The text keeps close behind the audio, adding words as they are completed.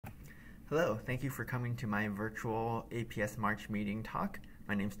Hello, thank you for coming to my virtual APS March meeting talk.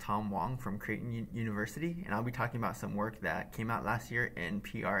 My name is Tom Wong from Creighton University, and I'll be talking about some work that came out last year in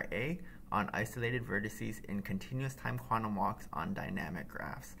PRA on isolated vertices in continuous time quantum walks on dynamic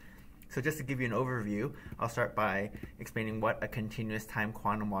graphs. So just to give you an overview, I'll start by explaining what a continuous time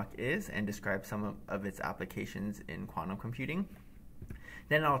quantum walk is and describe some of its applications in quantum computing.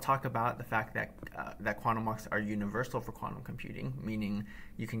 Then I'll talk about the fact that, that quantum walks are universal for quantum computing, meaning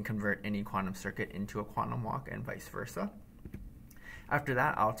you can convert any quantum circuit into a quantum walk and vice versa. After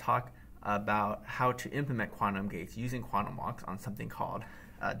that, I'll talk about how to implement quantum gates using quantum walks on something called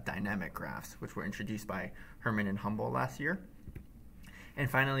dynamic graphs, which were introduced by Herman and Humboldt last year.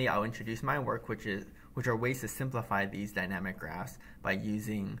 And finally, I'll introduce my work, which are ways to simplify these dynamic graphs by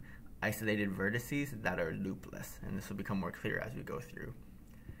using isolated vertices that are loopless. And this will become more clear as we go through.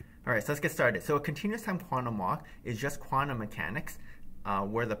 All right, so let's get started. So a continuous time quantum walk is just quantum mechanics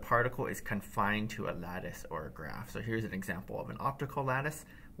where the particle is confined to a lattice or a graph. So here's an example of an optical lattice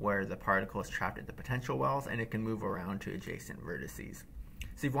where the particle is trapped at the potential wells and it can move around to adjacent vertices.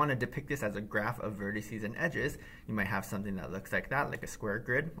 So if you want to depict this as a graph of vertices and edges, you might have something that looks like that, like a square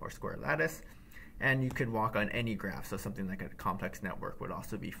grid or square lattice. And you could walk on any graph, so something like a complex network would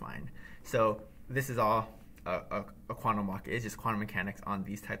also be fine. So this is all a quantum walk is, just quantum mechanics on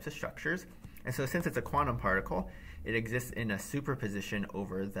these types of structures. And so since it's a quantum particle, it exists in a superposition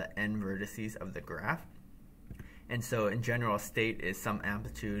over the n vertices of the graph. And so in general, state is some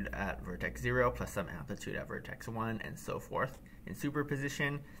amplitude at vertex 0 plus some amplitude at vertex 1 and so forth in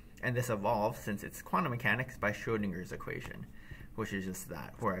superposition. And this evolves, since it's quantum mechanics, by Schrodinger's equation, which is just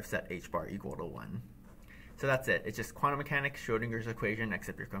that, where I've set h bar equal to 1. So that's it. It's just quantum mechanics, Schrodinger's equation,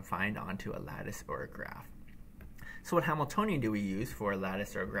 except you're confined onto a lattice or a graph. So what Hamiltonian do we use for a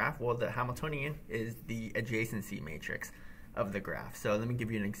lattice or a graph? Well, the Hamiltonian is the adjacency matrix of the graph. So let me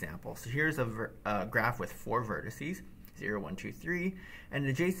give you an example. So here's a graph with 4 vertices, 0, 1, 2, 3. And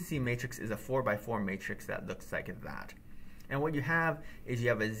an adjacency matrix is a 4 by 4 matrix that looks like that. And what you have is you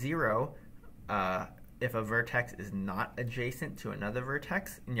have a 0 if a vertex is not adjacent to another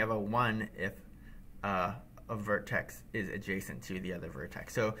vertex, and you have a 1 if a vertex is adjacent to the other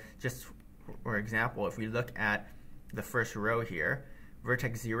vertex. So just for example, if we look at the first row here,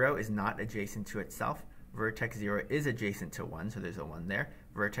 vertex 0 is not adjacent to itself. Vertex 0 is adjacent to 1, so there's a 1 there.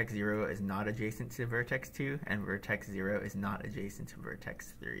 Vertex 0 is not adjacent to vertex 2, and vertex 0 is not adjacent to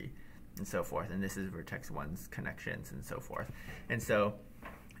vertex 3, and so forth. And this is vertex 1's connections and so forth. And so,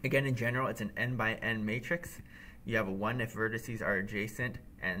 again, in general, it's an n by n matrix. You have a 1 if vertices are adjacent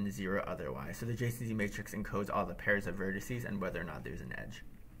and 0 otherwise. So the adjacency matrix encodes all the pairs of vertices and whether or not there's an edge.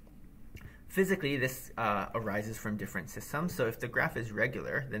 Physically, this arises from different systems. So if the graph is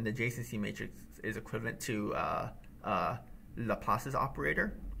regular, then the adjacency matrix is equivalent to Laplace's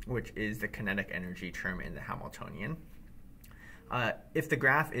operator, which is the kinetic energy term in the Hamiltonian. If the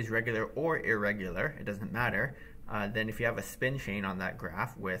graph is regular or irregular, it doesn't matter, then if you have a spin chain on that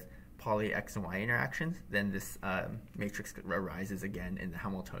graph with Pauli x and y interactions, then this matrix arises again in the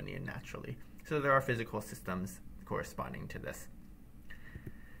Hamiltonian naturally. So there are physical systems corresponding to this.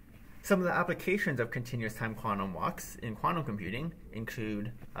 Some of the applications of continuous time quantum walks in quantum computing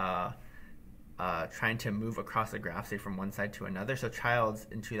include trying to move across a graph, say from one side to another. So Childs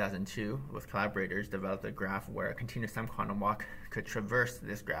in 2002 with collaborators developed a graph where a continuous time quantum walk could traverse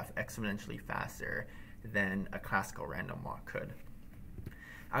this graph exponentially faster than a classical random walk could.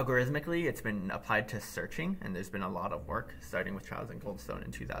 Algorithmically, it's been applied to searching, and there's been a lot of work, starting with Childs and Goldstone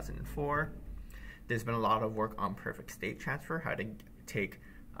in 2004. There's been a lot of work on perfect state transfer, how to take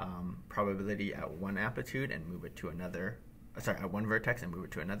probability at one amplitude and move it to another, at one vertex and move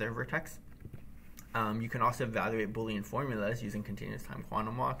it to another vertex. You can also evaluate Boolean formulas using continuous time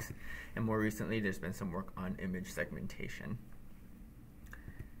quantum walks, and more recently there's been some work on image segmentation.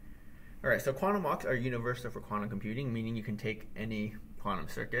 All right, so quantum walks are universal for quantum computing, meaning you can take any quantum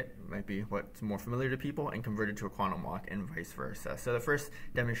circuit, might be what's more familiar to people, and convert it to a quantum walk and vice versa. So the first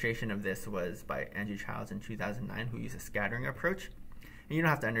demonstration of this was by Andrew Childs in 2009, who used a scattering approach. And you don't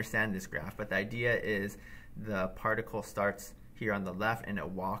have to understand this graph, but the idea is the particle starts here on the left and it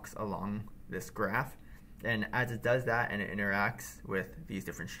walks along this graph. And as it does that and it interacts with these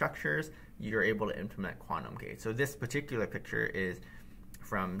different structures, you're able to implement quantum gates. So this particular picture is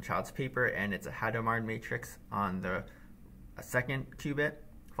from Child's paper, and it's a Hadamard matrix on the second qubit,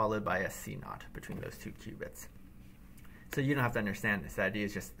 followed by a CNOT between those 2 qubits. So you don't have to understand this. The idea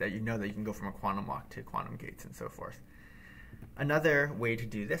is just that you know that you can go from a quantum walk to quantum gates and so forth. Another way to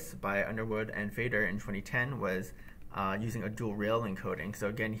do this by Underwood and Fader in 2010 was using a dual rail encoding. So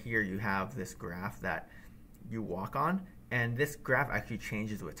again, here you have this graph that you walk on, And this graph actually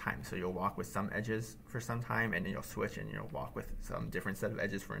changes with time. So you'll walk with some edges for some time, and then you'll switch and you'll walk with some different set of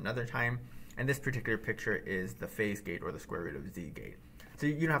edges for another time. And this particular picture is the phase gate, or the square root of z gate. So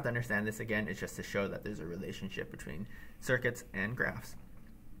you don't have to understand this again. It's just to show that there's a relationship between circuits and graphs.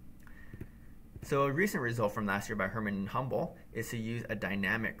 So a recent result from last year by Herman and Humble is to use a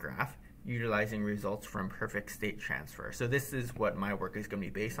dynamic graph utilizing results from perfect state transfer. So this is what my work is going to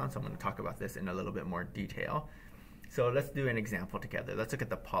be based on. So I'm going to talk about this in a little bit more detail. So let's do an example together. Let's look at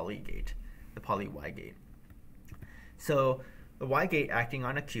the Pauli gate, the Pauli Y gate. So the Y gate acting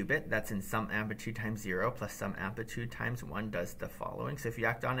on a qubit that's in some amplitude times 0 plus some amplitude times 1 does the following. So if you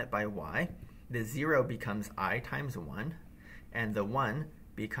act on it by Y, the 0 becomes I times 1, and the 1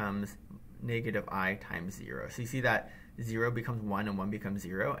 becomes negative I times 0. So you see that 0 becomes 1 and 1 becomes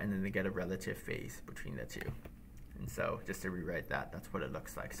 0, and then they get a relative phase between the two. And so just to rewrite that, that's what it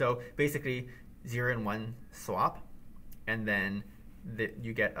looks like. So basically 0 and 1 swap, and then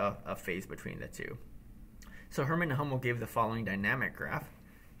you get a phase between the two. So Herman and Hummel gave the following dynamic graph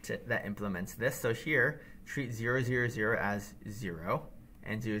that implements this. So here, treat 0, 0, 0 as 0,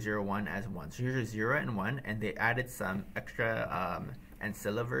 and 0, 0, 1 as 1. So here's 0 and 1, and they added some extra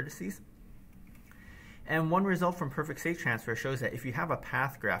ancilla vertices. And one result from perfect state transfer shows that if you have a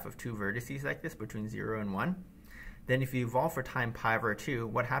path graph of two vertices like this between 0 and 1, then if you evolve for time pi over 2,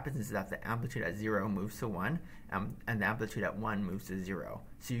 what happens is that the amplitude at 0 moves to 1, and the amplitude at 1 moves to 0.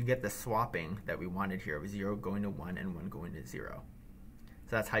 So you get the swapping that we wanted here of 0 going to 1 and 1 going to 0.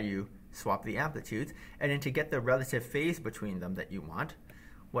 So that's how you swap the amplitudes. And then to get the relative phase between them that you want,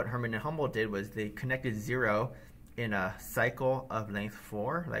 what Herman and Humble did was they connected 0 in a cycle of length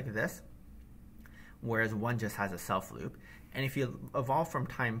 4 like this, whereas 1 just has a self loop. And if you evolve from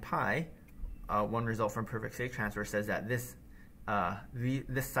time pi, one result from perfect state transfer says that this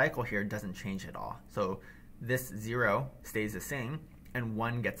cycle here doesn't change at all. So this 0 stays the same, and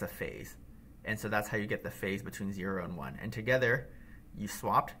 1 gets a phase. And so that's how you get the phase between 0 and 1. And together, you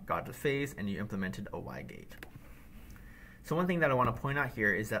swapped, got the phase, and you implemented a Y gate. So one thing that I want to point out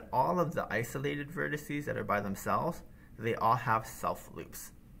here is that all of the isolated vertices that are by themselves, they all have self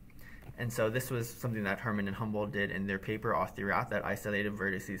loops. And so this was something that Herman and Humble did in their paper all throughout, that isolated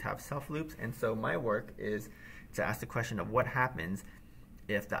vertices have self loops. And so my work is to ask the question of what happens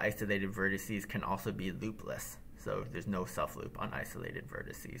if the isolated vertices can also be loopless. So there's no self loop on isolated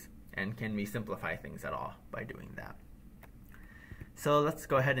vertices. And can we simplify things at all by doing that? So let's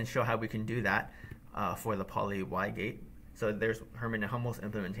go ahead and show how we can do that for the Pauli Y gate. So there's Herman and Humble's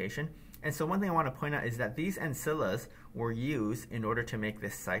implementation. And so one thing I want to point out is that these ancillas were used in order to make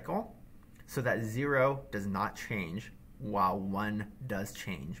this cycle so that 0 does not change while 1 does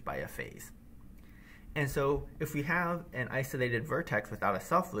change by a phase. And so if we have an isolated vertex without a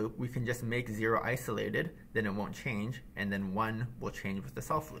self loop, we can just make 0 isolated, then it won't change, and then 1 will change with the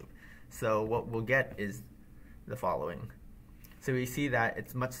self loop. So what we'll get is the following. So we see that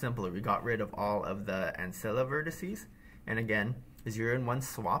it's much simpler. We got rid of all of the ancilla vertices, and again, 0 and 1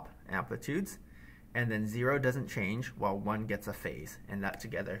 swap amplitudes, and then 0 doesn't change while 1 gets a phase, and that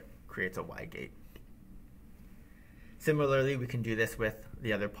together creates a Y gate. Similarly, we can do this with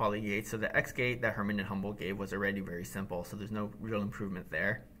the other Pauli gates. So the X gate that Herman and Humble gave was already very simple, so there's no real improvement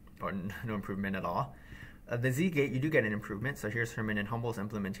there, or no improvement at all. The Z gate, you do get an improvement. So here's Herman and Humble's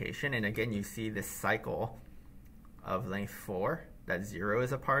implementation, and again, you see this cycle of length 4 that 0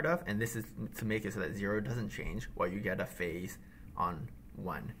 is a part of, and this is to make it so that 0 doesn't change while you get a phase on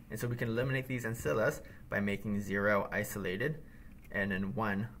 1. And so we can eliminate these ancillas by making 0 isolated and then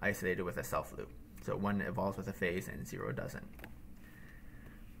 1 isolated with a self loop. So 1 evolves with a phase and 0 doesn't.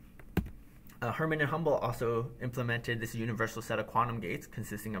 Herman and Humble also implemented this universal set of quantum gates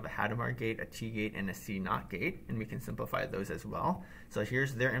consisting of a Hadamard gate, a T gate, and a CNOT gate, and we can simplify those as well. So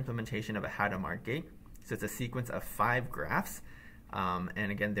here's their implementation of a Hadamard gate. So it's a sequence of 5 graphs,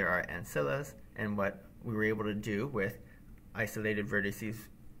 and again there are ancillas, and what we were able to do with isolated vertices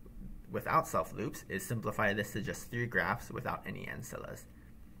without self loops is simplify this to just 3 graphs without any ancillas.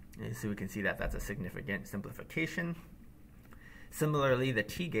 And so we can see that that's a significant simplification. Similarly, the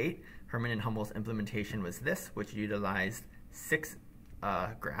T gate, Herman and Humble's implementation was this, which utilized 6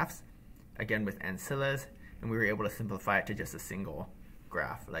 graphs, again with ancillas, and we were able to simplify it to just a single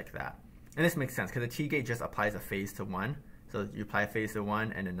graph like that. And this makes sense because the T gate just applies a phase to 1. So you apply a phase to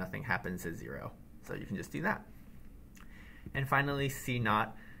 1 and then nothing happens to 0. So you can just do that. And finally,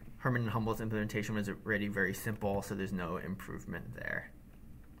 CNOT, Herman and Humble's implementation was already very simple, so there's no improvement there.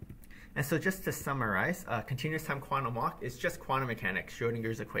 And so just to summarize, continuous time quantum walk is just quantum mechanics,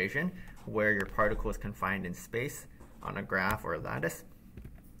 Schrodinger's equation, where your particle is confined in space on a graph or a lattice.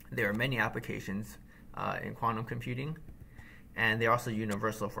 There are many applications in quantum computing, and they're also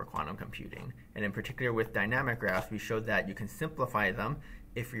universal for quantum computing. And in particular with dynamic graphs, we showed that you can simplify them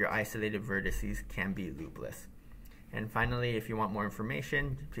if your isolated vertices can be loopless. And finally, if you want more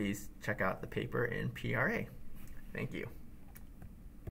information, please check out the paper in PRA. Thank you.